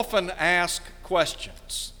often asked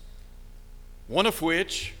questions, one of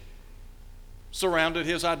which surrounded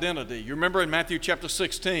his identity. You remember in Matthew chapter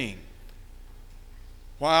 16,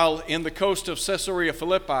 while in the coast of Caesarea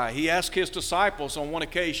Philippi, he asked his disciples on one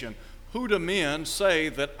occasion, "Who do men say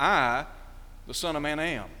that I, the Son of Man,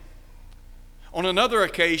 am?" On another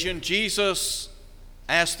occasion, Jesus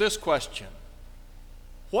asked this question,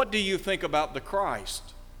 "What do you think about the Christ?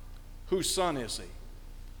 Whose son is he?"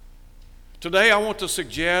 Today I want to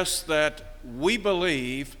suggest that we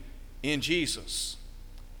believe in Jesus.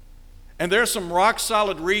 And there are some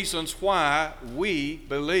rock-solid reasons why we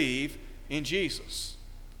believe in Jesus.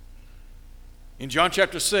 In John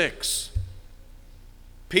chapter 6,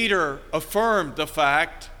 Peter affirmed the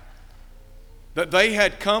fact that they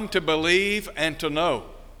had come to believe and to know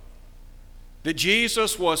that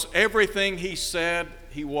Jesus was everything he said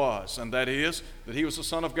he was, and that is, that he was the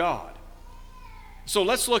Son of God. So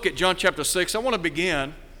let's look at John chapter 6. I want to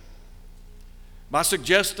begin by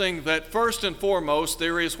suggesting that first and foremost,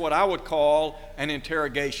 there is what I would call an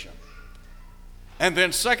interrogation. And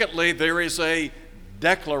then secondly, there is a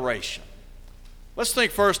declaration. Let's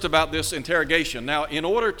think first about this interrogation. Now, in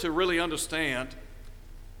order to really understand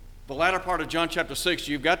the latter part of John chapter 6,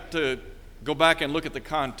 you've got to go back and look at the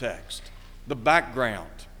context, the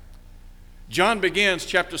background. John begins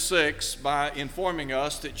chapter 6 by informing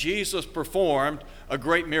us that Jesus performed a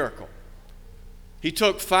great miracle. He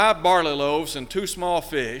took 5 barley loaves and 2 small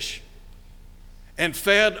fish and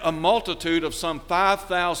fed a multitude of some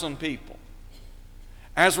 5,000 people.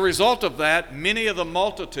 As a result of that, many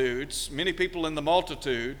people in the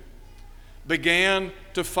multitude began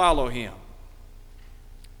to follow him.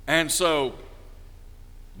 And so,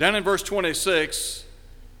 down in verse 26,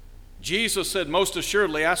 Jesus said, "Most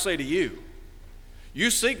assuredly, I say to you,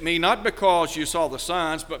 you seek me not because you saw the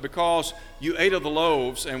signs, but because you ate of the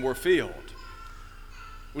loaves and were filled."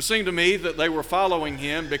 It would seem to me that they were following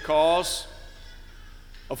him because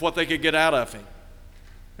of what they could get out of him.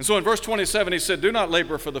 And so in verse 27 he said, "Do not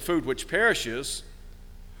labor for the food which perishes,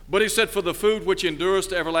 but he said for the food which endures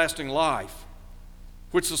to everlasting life,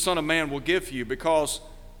 which the Son of Man will give you, because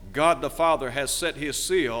God the Father has set his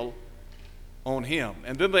seal on him."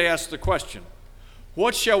 And then they asked the question,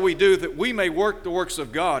 "What shall we do that we may work the works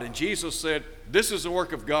of God?" And Jesus said, "This is the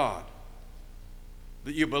work of God,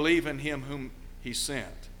 that you believe in him whom he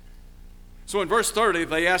sent." So in verse 30,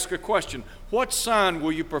 they ask a question, "What sign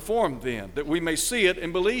will you perform then, that we may see it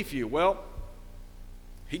and believe you?" Well,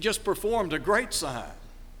 he just performed a great sign.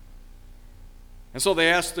 And so they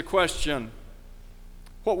ask the question,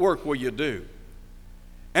 "What work will you do?"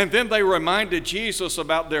 And then they reminded Jesus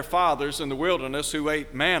about their fathers in the wilderness who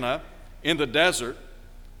ate manna in the desert.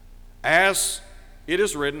 As it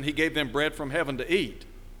is written, he gave them bread from heaven to eat.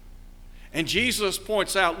 And Jesus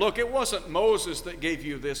points out, look, it wasn't Moses that gave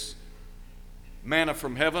you this manna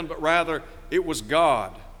from heaven, but rather it was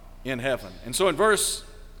God in heaven. And so in verse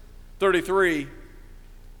 33,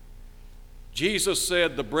 Jesus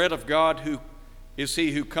said, "The bread of God who is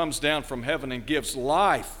he who comes down from heaven and gives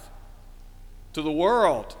life to the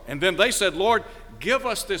world." And then they said, "Lord, give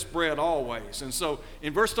us this bread always." And so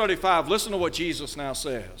in verse 35, listen to what Jesus now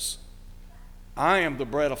says. "I am the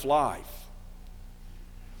bread of life."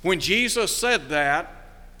 When Jesus said that,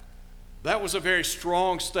 that was a very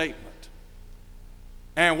strong statement.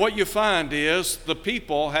 And what you find is the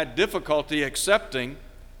people had difficulty accepting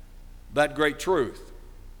that great truth.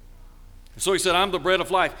 So he said, "I'm the bread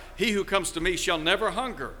of life. He who comes to me shall never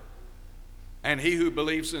hunger, and he who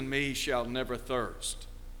believes in me shall never thirst."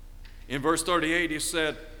 In verse 38 he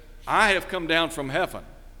said, "I have come down from heaven,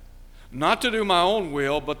 not to do my own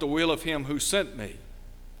will, but the will of him who sent me."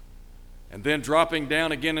 And then dropping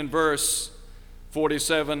down again in verse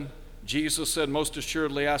 47, Jesus said, "Most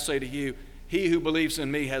assuredly I say to you, he who believes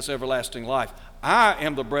in me has everlasting life. I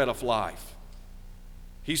am the bread of life."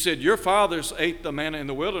 He said, "Your fathers ate the manna in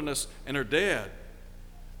the wilderness and are dead.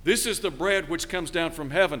 This is the bread which comes down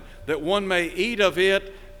from heaven, that one may eat of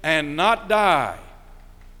it and not die.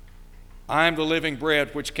 I am the living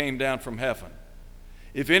bread which came down from heaven.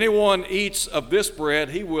 If anyone eats of this bread,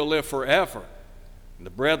 he will live forever. And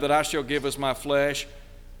the bread that I shall give is my flesh,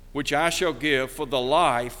 which I shall give for the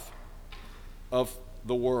life of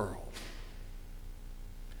the world."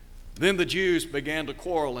 Then the Jews began to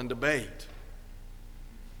quarrel and debate.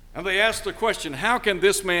 And they asked the question, "How can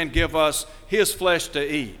this man give us his flesh to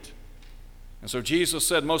eat?" And so Jesus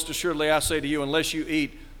said, "Most assuredly I say to you, unless you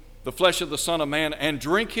eat the flesh of the Son of Man and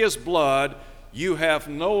drink his blood, you have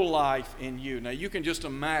no life in you." Now you can just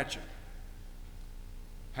imagine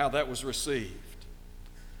how that was received.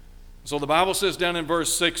 So the Bible says down in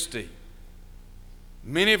verse 60,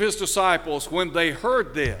 Many of his disciples, when they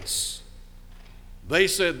heard this, they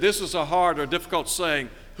said, "This is a hard or difficult saying.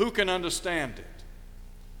 Who can understand it?"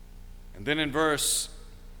 And then in verse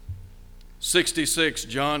 66,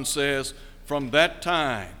 John says, "From that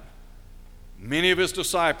time, many of his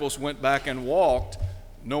disciples went back and walked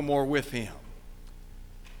no more with him."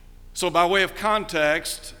 So by way of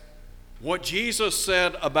context, what Jesus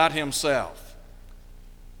said about himself,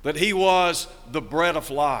 that he was the bread of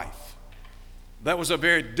life, that was a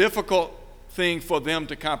very difficult thing for them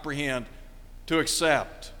to comprehend, to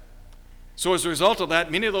accept. So as a result of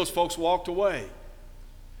that, many of those folks walked away.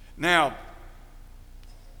 Now,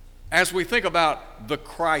 as we think about the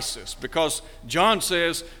crisis, because John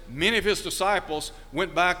says many of his disciples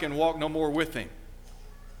went back and walked no more with him.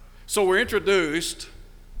 So we're introduced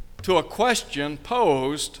to a question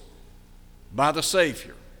posed by the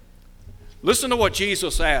Savior. Listen to what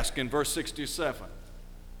Jesus asked in verse 67.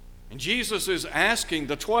 And Jesus is asking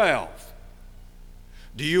the 12,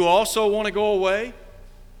 "Do you also want to go away?"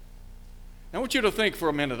 Now, I want you to think for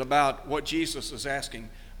a minute about what Jesus is asking.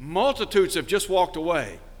 Multitudes have just walked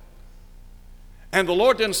away. And the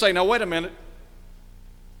Lord didn't say, "Now, wait a minute.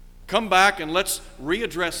 Come back and let's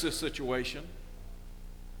readdress this situation."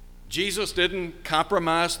 Jesus didn't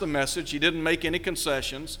compromise the message. He didn't make any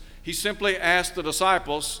concessions. He simply asked the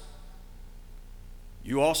disciples,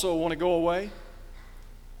 "You also want to go away?"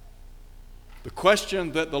 The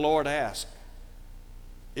question that the Lord asked,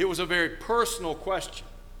 it was a very personal question.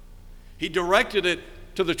 He directed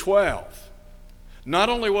it to the 12. Not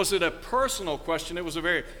only was it a personal question, it was a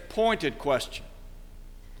very pointed question.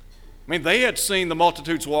 I mean, they had seen the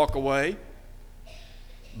multitudes walk away.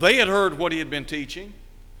 They had heard what he had been teaching.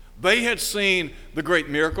 They had seen the great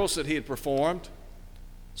miracles that he had performed.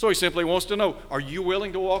 So he simply wants to know, are you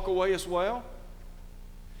willing to walk away as well?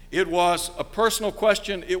 It was a personal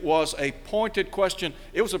question. It was a pointed question.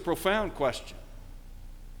 It was a profound question.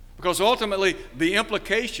 Because ultimately, the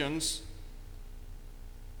implications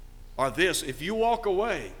are this: if you walk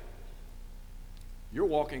away, you're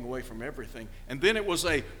walking away from everything. And then it was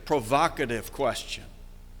a provocative question.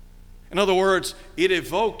 In other words, it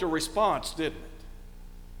evoked a response, didn't it?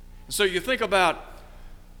 And so you think about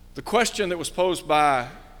the question that was posed by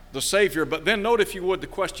the Savior, but then note, if you would, the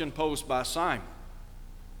question posed by Simon.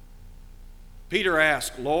 Peter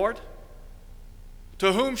asked, "Lord,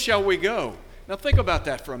 to whom shall we go?" Now think about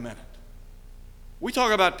that for a minute. We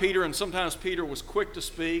talk about Peter, and sometimes Peter was quick to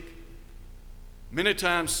speak. Many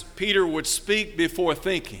times Peter would speak before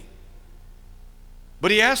thinking.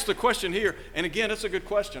 But he asked the question here, and again, it's a good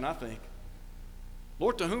question, I think.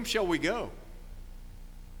 Lord, to whom shall we go?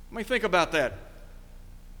 I mean, think about that.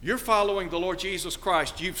 You're following the Lord Jesus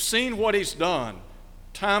Christ. You've seen what he's done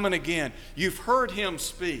time and again. You've heard him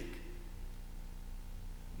speak.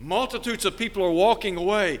 Multitudes of people are walking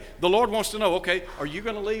away. The Lord wants to know, okay, are you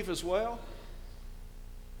going to leave as well?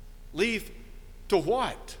 Leave to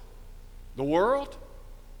what? The world?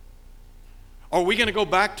 Are we going to go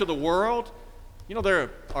back to the world? You know, there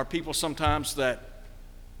are people sometimes that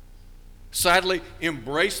sadly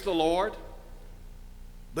embrace the Lord.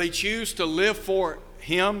 They choose to live for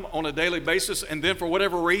him on a daily basis, and then for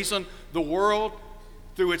whatever reason, the world,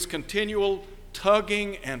 through its continual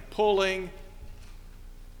tugging and pulling,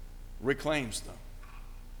 reclaims them.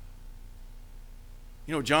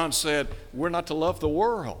 You know, John said, we're not to love the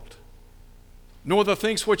world, nor the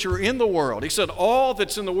things which are in the world. He said, all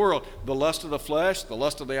that's in the world, the lust of the flesh, the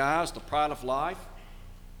lust of the eyes, the pride of life.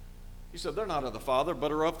 He said, they're not of the Father,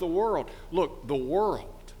 but are of the world. Look, the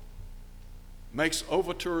world makes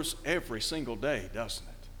overtures every single day, doesn't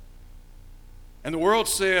it? And the world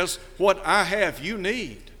says, what I have, you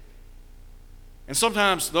need. And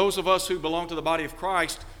sometimes those of us who belong to the body of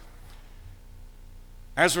Christ,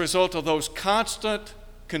 as a result of those constant,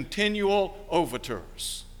 continual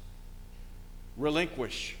overtures,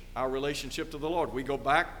 relinquish our relationship to the Lord. We go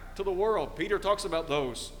back to the world. Peter talks about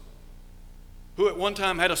those who at one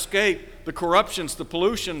time had escaped the corruptions, the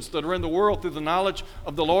pollutions that are in the world through the knowledge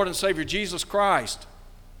of the Lord and Savior Jesus Christ.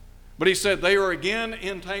 But he said they are again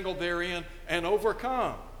entangled therein and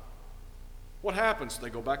overcome. What happens? They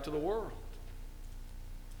go back to the world.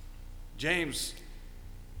 James,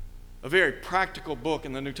 a very practical book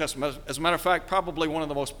in the New Testament. As a matter of fact, probably one of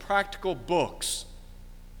the most practical books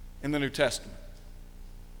in the New Testament.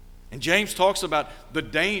 And James talks about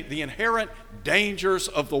the inherent dangers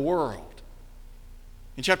of the world.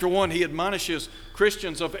 In chapter 1, he admonishes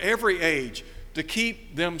Christians of every age to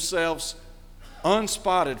keep themselves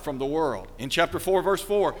unspotted from the world. In chapter 4, verse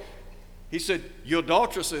 4, he said, you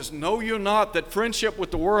adulteresses, know you not that friendship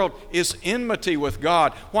with the world is enmity with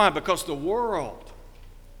God? Why? Because the world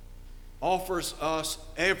offers us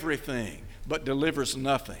everything but delivers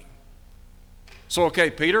nothing. So, okay,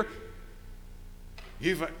 Peter,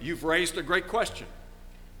 you've raised a great question.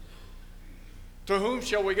 To whom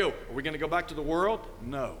shall we go? Are we going to go back to the world?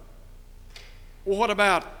 No. Well, what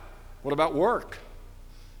about work?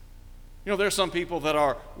 You know, there's some people that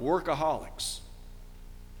are workaholics.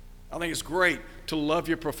 I think it's great to love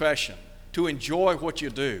your profession, to enjoy what you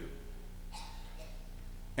do.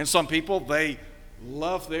 And some people, they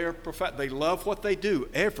love their profession. They love what they do.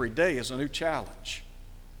 Every day is a new challenge.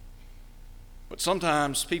 But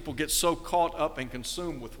sometimes people get so caught up and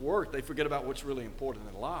consumed with work, they forget about what's really important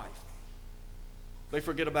in life. They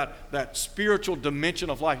forget about that spiritual dimension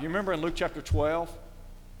of life. You remember in Luke chapter 12,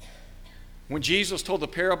 when Jesus told the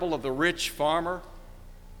parable of the rich farmer,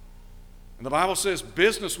 and the Bible says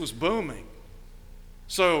business was booming.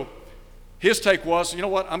 So his take was, you know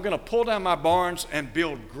what, I'm going to pull down my barns and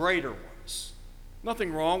build greater ones.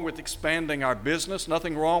 Nothing wrong with expanding our business,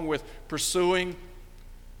 nothing wrong with pursuing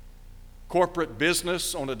corporate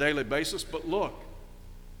business on a daily basis, but look,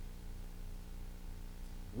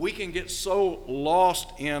 we can get so lost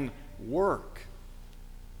in work,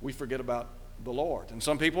 we forget about the Lord. And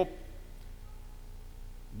some people,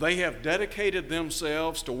 they have dedicated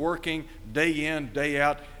themselves to working day in, day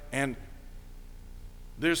out, and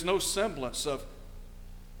there's no semblance of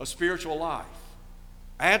a spiritual life.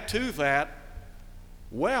 Add to that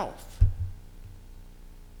wealth.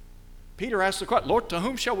 Peter asked the question, Lord, to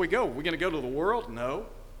whom shall we go? Are we going to go to the world? No.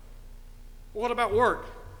 Well, what about work?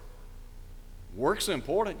 Work's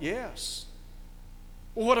important, yes.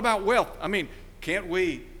 Well, what about wealth? I mean, can't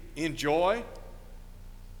we enjoy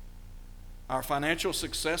our financial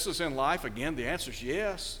successes in life? Again, the answer is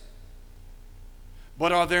yes.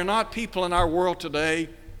 But are there not people in our world today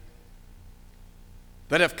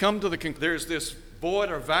that have come to the conclusion there's this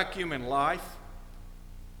void or vacuum in life,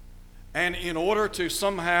 and in order to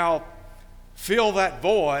somehow fill that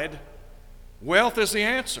void, wealth is the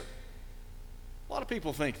answer? A lot of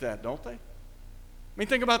people think that, don't they? I mean,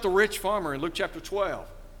 think about the rich farmer in Luke chapter 12.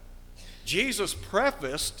 Jesus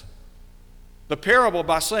prefaced the parable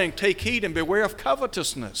by saying, "Take heed and beware of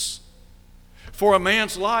covetousness. For a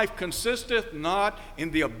man's life consisteth not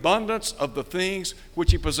in the abundance of the things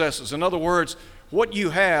which he possesses." In other words, what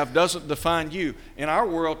you have doesn't define you. In our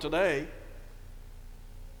world today,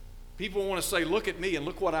 people want to say, look at me and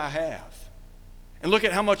look what I have. And look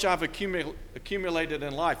at how much I've accumulated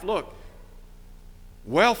in life. Look,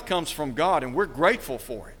 wealth comes from God, and we're grateful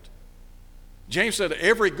for it. James said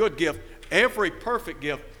every good gift, every perfect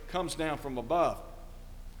gift comes down from above.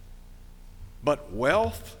 But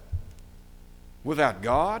wealth without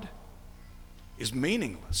God is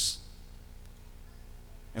meaningless.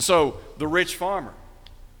 And so the rich farmer,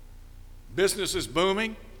 business is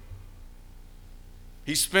booming.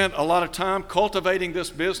 He spent a lot of time cultivating this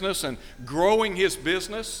business and growing his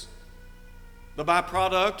business. The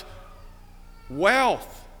byproduct,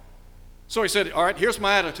 wealth. So he said, all right, here's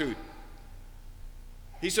my attitude.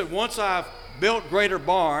 He said, once I've built greater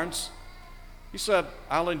barns, he said,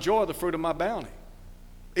 I'll enjoy the fruit of my bounty.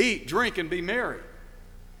 Eat, drink, and be merry.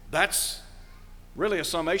 That's really a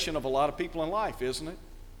summation of a lot of people in life, isn't it?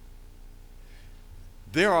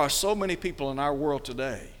 There are so many people in our world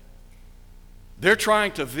today. They're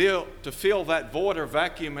trying to fill that void or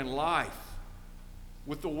vacuum in life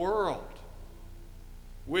with the world,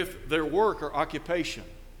 with their work or occupation,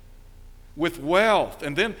 with wealth.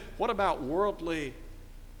 And then what about worldly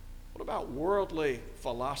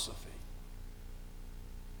philosophy?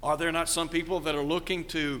 Are there not some people that are looking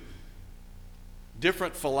to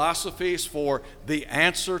different philosophies for the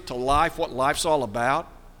answer to life, what life's all about?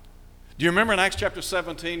 Do you remember in Acts chapter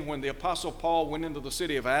 17 when the Apostle Paul went into the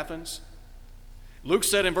city of Athens? Luke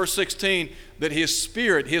said in verse 16 that his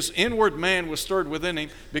spirit, his inward man was stirred within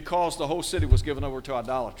him because the whole city was given over to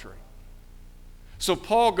idolatry. So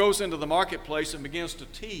Paul goes into the marketplace and begins to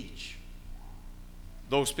teach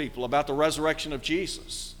those people about the resurrection of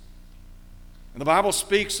Jesus. And the Bible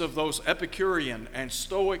speaks of those Epicurean and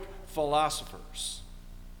Stoic philosophers.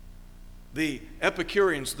 The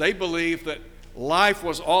Epicureans, they believed that life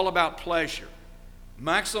was all about pleasure,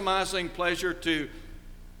 maximizing pleasure to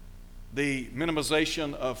the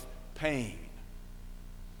minimization of pain.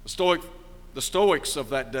 The Stoics of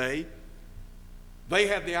that day, they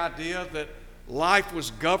had the idea that life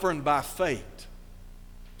was governed by fate.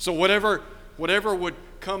 So whatever would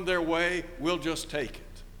come their way, we'll just take it.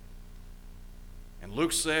 And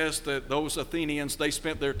Luke says that those Athenians, they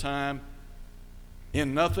spent their time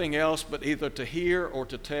in nothing else but either to hear or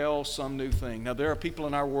to tell some new thing. Now, there are people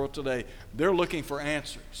in our world today, they're looking for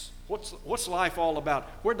answers. What's life all about?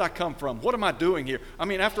 Where did I come from? What am I doing here? I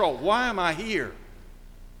mean, after all, why am I here?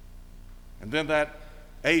 And then that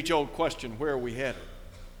age-old question, where are we headed?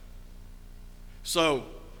 So,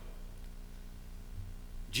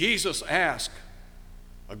 Jesus asked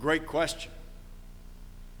a great question.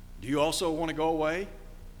 Do you also want to go away?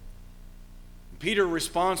 Peter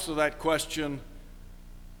responds to that question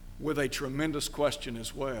with a tremendous question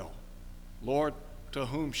as well. Lord, to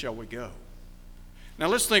whom shall we go? Now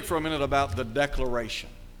let's think for a minute about the declaration.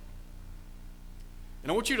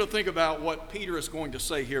 And I want you to think about what Peter is going to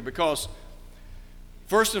say here, because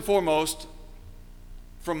first and foremost,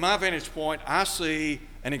 from my vantage point, I see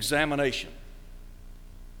an examination.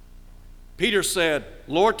 Peter said,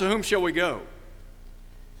 Lord, to whom shall we go?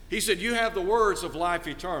 He said, you have the words of life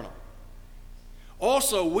eternal.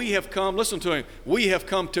 Also, we have come, listen to him, we have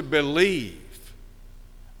come to believe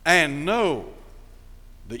and know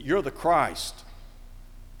that you're the Christ,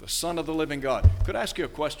 the Son of the living God. Could I ask you a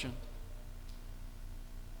question?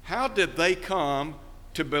 How did they come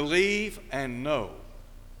to believe and know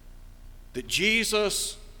that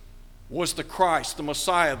Jesus was the Christ, the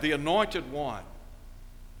Messiah, the anointed one,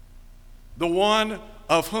 the one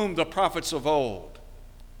of whom the prophets of old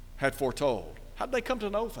had foretold? How did they come to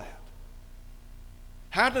know that?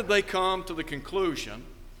 How did they come to the conclusion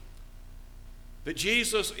that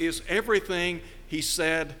Jesus is everything he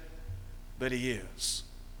said that he is?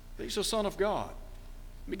 That he's the Son of God.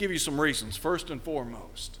 Let me give you some reasons. First and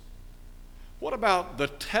foremost, what about the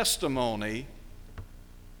testimony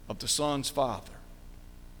of the Son's Father?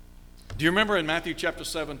 Do you remember in Matthew chapter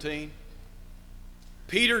 17?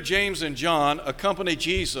 Peter, James, and John accompany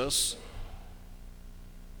Jesus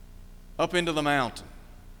up into the mountain.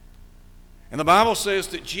 And the Bible says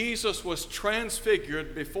that Jesus was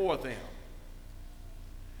transfigured before them.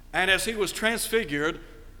 And as he was transfigured,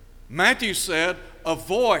 Matthew said, a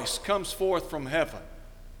voice comes forth from heaven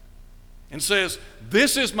and says,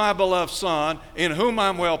 this is my beloved Son, in whom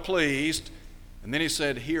I'm well pleased. And then he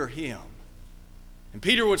said, hear him. And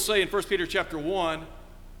Peter would say in 1 Peter chapter 1,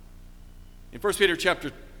 in 2 Peter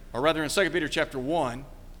chapter 1,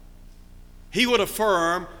 he would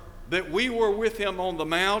affirm that we were with him on the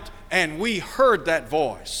mount and we heard that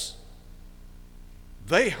voice.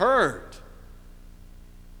 They heard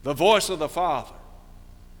the voice of the Father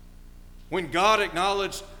when God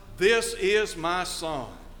acknowledged, this is my Son.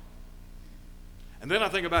 And then I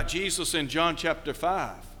think about Jesus in John chapter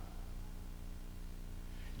 5.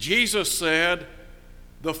 Jesus said,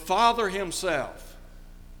 the Father himself,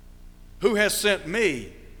 who has sent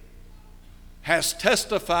me, has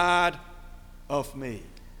testified of me.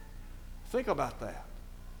 Think about that.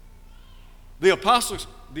 The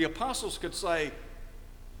apostles could say,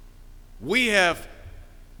 we have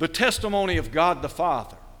the testimony of God the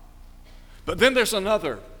Father. But then there's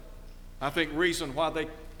another, I think, reason why they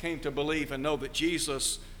came to believe and know that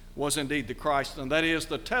Jesus was indeed the Christ, and that is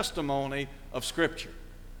the testimony of Scripture.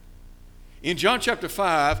 In John chapter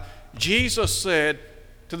 5, Jesus said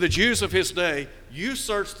to the Jews of his day, you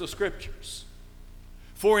search the Scriptures,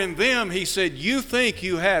 for in them, he said, you think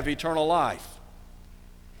you have eternal life.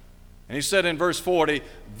 And he said in verse 40,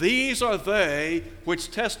 these are they which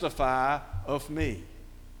testify of me.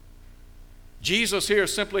 Jesus here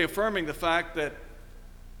is simply affirming the fact that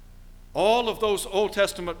all of those Old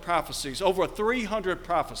Testament prophecies, over 300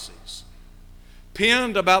 prophecies,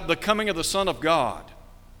 penned about the coming of the Son of God,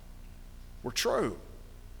 were true.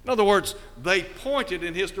 In other words, they pointed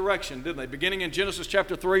in his direction, didn't they? Beginning in Genesis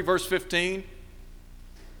chapter 3, verse 15,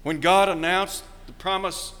 when God announced the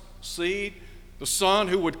promised seed, the Son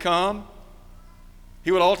who would come.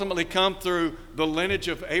 He would ultimately come through the lineage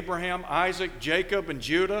of Abraham, Isaac, Jacob, and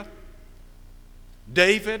Judah,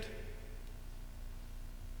 David.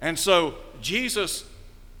 And so Jesus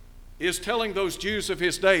is telling those Jews of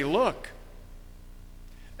his day, look,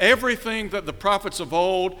 everything that the prophets of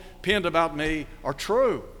old penned about me are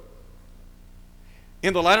true.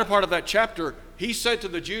 In the latter part of that chapter, he said to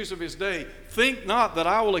the Jews of his day, think not that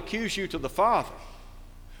I will accuse you to the Father.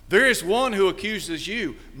 There is one who accuses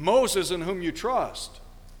you, Moses, in whom you trust.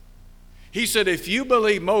 He said, if you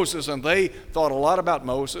believe Moses, and they thought a lot about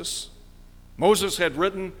Moses. Moses had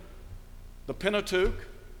written the Pentateuch.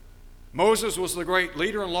 Moses was the great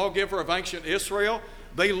leader and lawgiver of ancient Israel.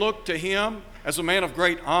 They looked to him as a man of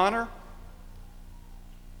great honor.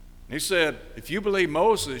 He said, if you believe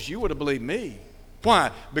Moses, you would have believed me.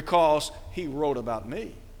 Why? Because he wrote about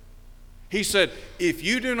me. He said, if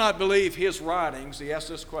you do not believe his writings, he asked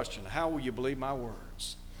this question, how will you believe my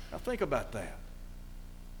words? Now think about that.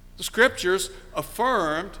 The Scriptures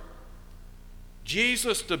affirmed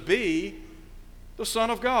Jesus to be the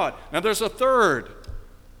Son of God. Now there's a third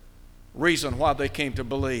reason why they came to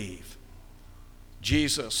believe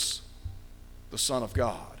Jesus, the Son of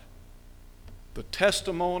God. The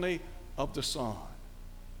testimony of the Son.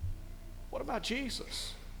 What about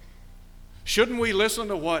Jesus? Shouldn't we listen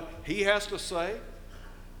to what he has to say?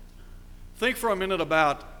 Think for a minute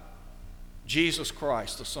about Jesus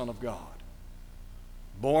Christ, the Son of God.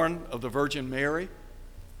 Born of the Virgin Mary.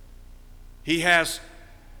 He has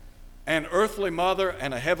an earthly mother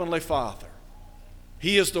and a heavenly Father.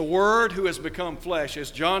 He is the Word who has become flesh. As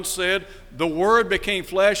John said, the Word became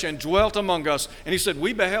flesh and dwelt among us. And he said,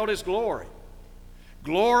 we beheld his glory.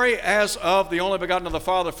 Glory as of the only begotten of the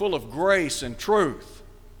Father, full of grace and truth.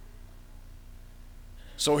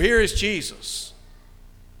 So here is Jesus.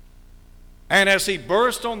 And as he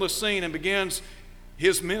burst on the scene and begins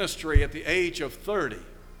his ministry at the age of 30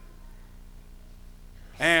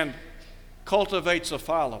 and cultivates a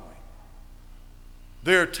following,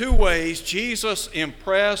 there are two ways Jesus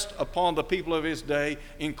impressed upon the people of his day,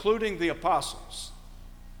 including the apostles,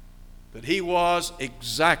 that he was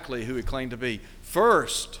exactly who he claimed to be.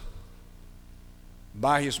 First,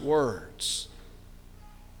 by his words,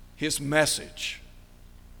 his message,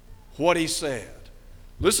 what he said.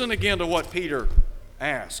 Listen again to what Peter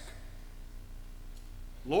asked.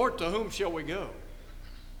 Lord, to whom shall we go?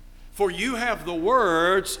 For you have the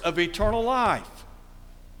words of eternal life.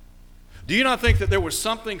 Do you not think that there was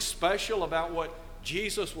something special about what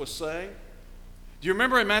Jesus was saying? Do you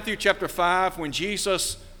remember in Matthew chapter 5 when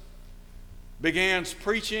Jesus begins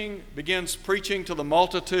preaching to the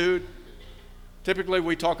multitude? Typically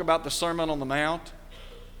we talk about the Sermon on the Mount.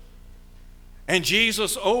 And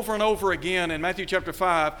Jesus over and over again in Matthew chapter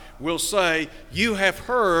 5 will say, you have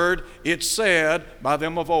heard it said by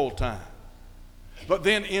them of old time. But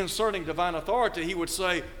then inserting divine authority, he would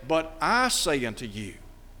say, but I say unto you.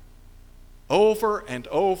 Over and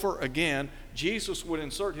over again, Jesus would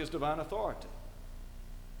insert his divine authority.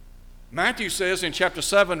 Matthew says in chapter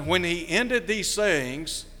 7, when he ended these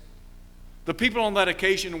sayings, the people on that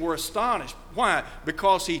occasion were astonished. Why?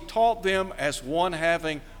 Because he taught them as one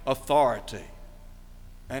having authority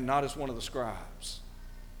and not as one of the scribes.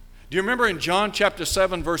 Do you remember in John chapter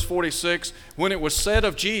 7, verse 46, when it was said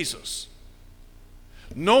of Jesus,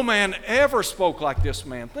 no man ever spoke like this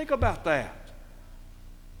man. Think about that.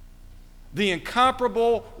 The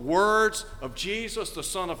incomparable words of Jesus, the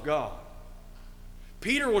Son of God.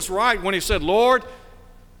 Peter was right when he said, Lord,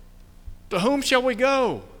 to whom shall we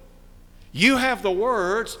go? You have the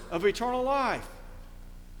words of eternal life.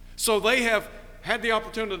 So they have had the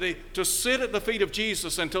opportunity to sit at the feet of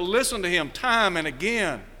Jesus and to listen to him time and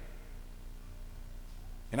again.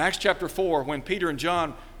 In Acts chapter 4, when Peter and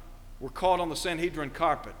John were caught on the Sanhedrin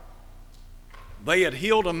carpet, they had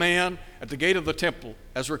healed a man at the gate of the temple,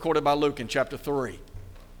 as recorded by Luke in chapter 3.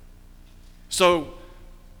 So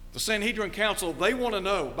the Sanhedrin council, they want to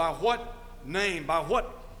know by what name, by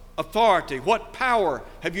what authority, what power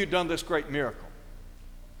have you done this great miracle?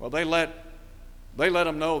 Well, they let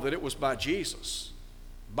them know that it was by Jesus,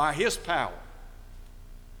 by his power.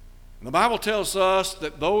 And the Bible tells us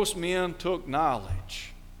that those men took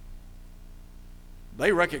knowledge.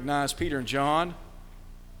 They recognized Peter and John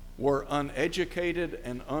were uneducated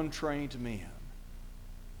and untrained men.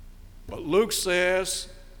 But Luke says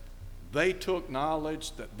they took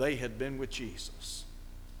knowledge that they had been with Jesus.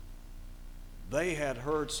 They had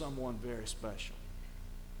heard someone very special.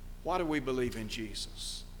 Why do we believe in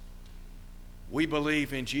Jesus? We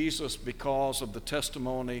believe in Jesus because of the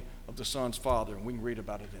testimony of the Son's Father, and we can read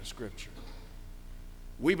about it in Scripture.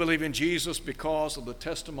 We believe in Jesus because of the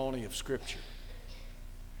testimony of Scripture.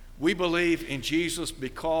 We believe in Jesus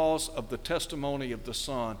because of the testimony of the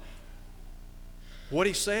Son. What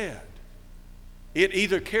he said, it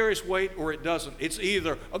either carries weight or it doesn't. It's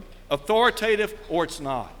either authoritative or it's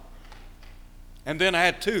not. And then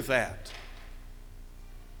add to that,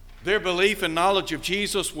 their belief and knowledge of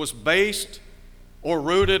Jesus was based or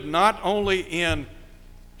rooted not only in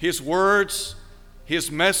his words,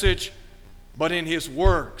 his message, but in his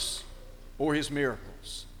works or his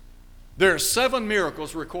miracles. There are 7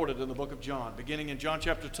 miracles recorded in the book of John, beginning in John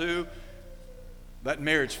chapter 2, that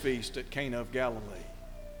marriage feast at Cana of Galilee.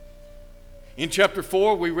 In chapter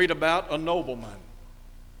 4, we read about a nobleman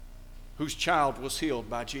whose child was healed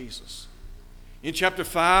by Jesus. In chapter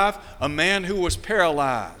 5, a man who was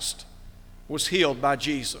paralyzed was healed by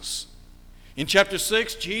Jesus. In chapter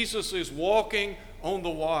 6, Jesus is walking on the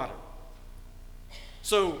water.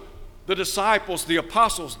 So the disciples, the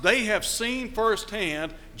apostles, they have seen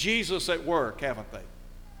firsthand Jesus at work, haven't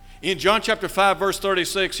they? In John chapter 5, verse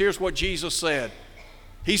 36, here's what Jesus said.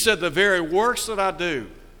 He said, the very works that I do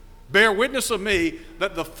bear witness of me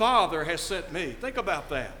that the Father has sent me. Think about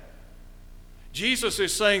that. Jesus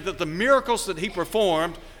is saying that the miracles that he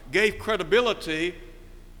performed gave credibility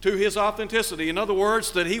to his authenticity. In other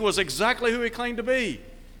words, that he was exactly who he claimed to be.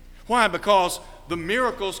 Why? Because the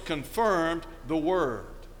miracles confirmed the Word.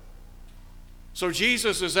 So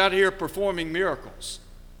Jesus is out here performing miracles.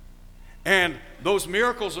 And those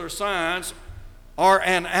miracles or signs are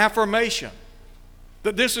an affirmation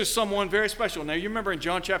that this is someone very special. Now, you remember in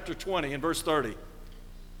John chapter 20 and verse 30,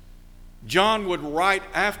 John would write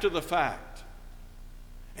after the fact,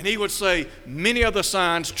 and he would say, many of the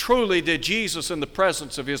signs truly did Jesus in the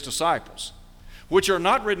presence of his disciples, which are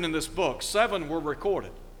not written in this book. 7 were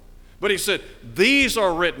recorded. But he said, these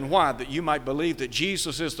are written, why? That you might believe that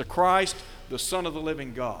Jesus is the Christ, the Son of the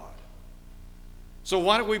living God. So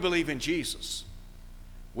why do we believe in Jesus?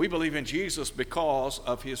 We believe in Jesus because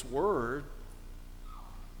of his word,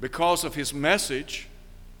 because of his message,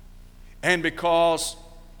 and because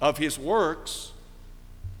of his works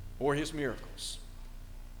or his miracles.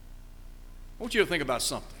 I want you to think about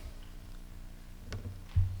something.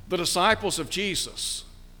 The disciples of Jesus,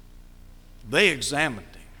 they examined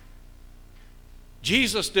him.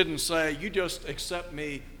 Jesus didn't say, you just accept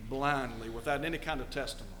me blindly without any kind of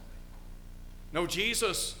testimony. No,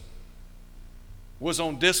 Jesus was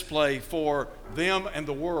on display for them and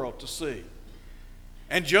the world to see.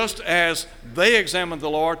 And just as they examined the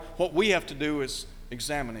Lord, what we have to do is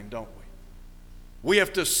examine him, don't we? We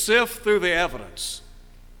have to sift through the evidence.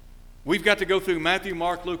 We've got to go through Matthew,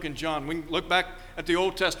 Mark, Luke, and John. We can look back at the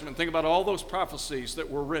Old Testament and think about all those prophecies that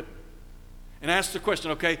were written and ask the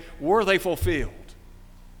question, okay, were they fulfilled?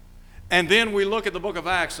 And then we look at the book of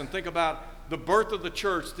Acts and think about the birth of the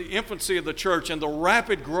church, the infancy of the church, and the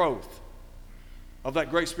rapid growth of that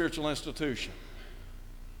great spiritual institution.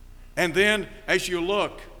 And then as you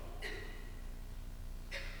look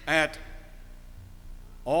at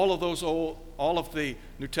all of the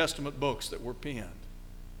New Testament books that were penned,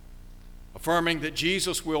 affirming that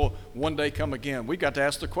Jesus will one day come again, we've got to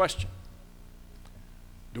ask the question,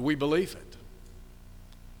 do we believe it?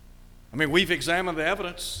 I mean, we've examined the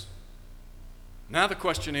evidence. Now the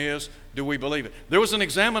question is, do we believe it? There was an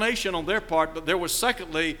examination on their part, but there was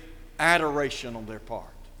secondly, adoration on their part.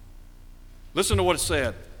 Listen to what it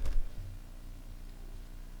said.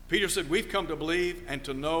 Peter said, we've come to believe and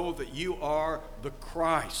to know that you are the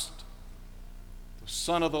Christ, the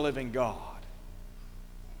Son of the living God.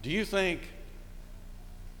 Do you think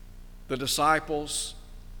the disciples,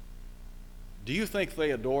 do you think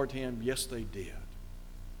they adored him? Yes, they did.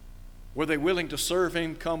 Were they willing to serve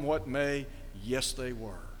him come what may? Yes, they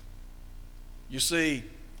were. You see,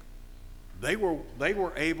 they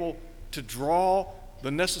were able to draw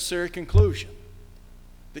the necessary conclusion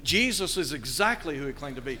that Jesus is exactly who he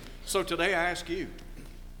claimed to be. So today I ask you,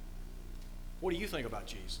 what do you think about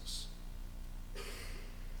Jesus?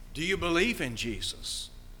 Do you believe in Jesus?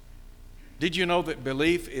 Did you know that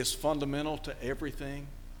belief is fundamental to everything?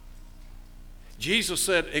 Jesus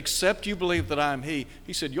said, except you believe that I am he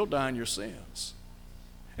said, you'll die in your sins.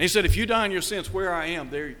 And he said, if you die in your sins, where I am,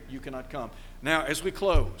 there you cannot come. Now, as we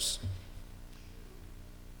close,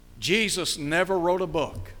 Jesus never wrote a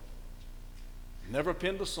book, never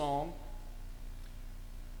penned a song,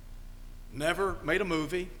 never made a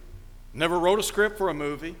movie, never wrote a script for a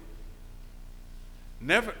movie,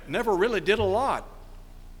 never really did a lot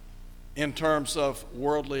in terms of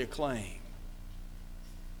worldly acclaim.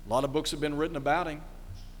 A lot of books have been written about him.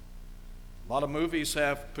 A lot of movies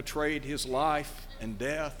have portrayed his life and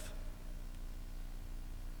death.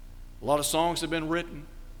 A lot of songs have been written.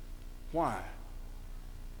 Why?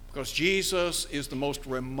 Because Jesus is the most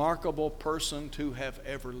remarkable person to have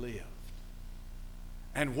ever lived.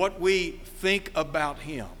 And what we think about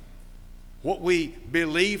him, what we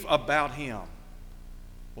believe about him,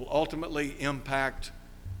 will ultimately impact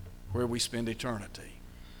where we spend eternity.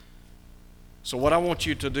 So what I want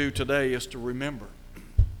you to do today is to remember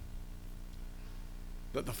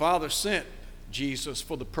that the Father sent Jesus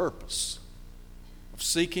for the purpose of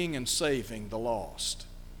seeking and saving the lost.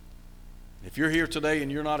 If you're here today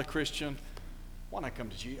and you're not a Christian, why not come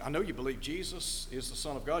to Jesus? I know you believe Jesus is the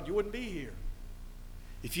Son of God. You wouldn't be here.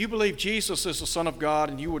 If you believe Jesus is the Son of God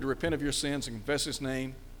and you would repent of your sins and confess his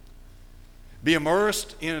name, be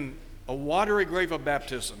immersed in a watery grave of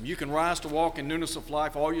baptism, you can rise to walk in newness of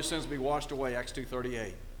life. All your sins will be washed away, Acts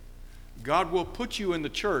 2:38. God will put you in the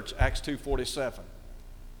church, Acts 2:47.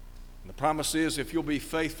 And the promise is, if you'll be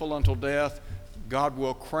faithful until death, God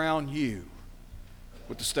will crown you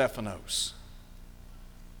with the Stephanos.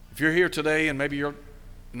 If you're here today and maybe you're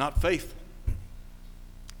not faithful,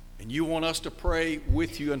 and you want us to pray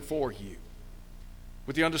with you and for you,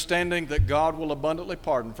 with the understanding that God will abundantly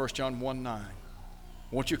pardon, 1 John 1:9.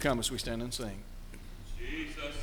 Won't you come as we stand and sing?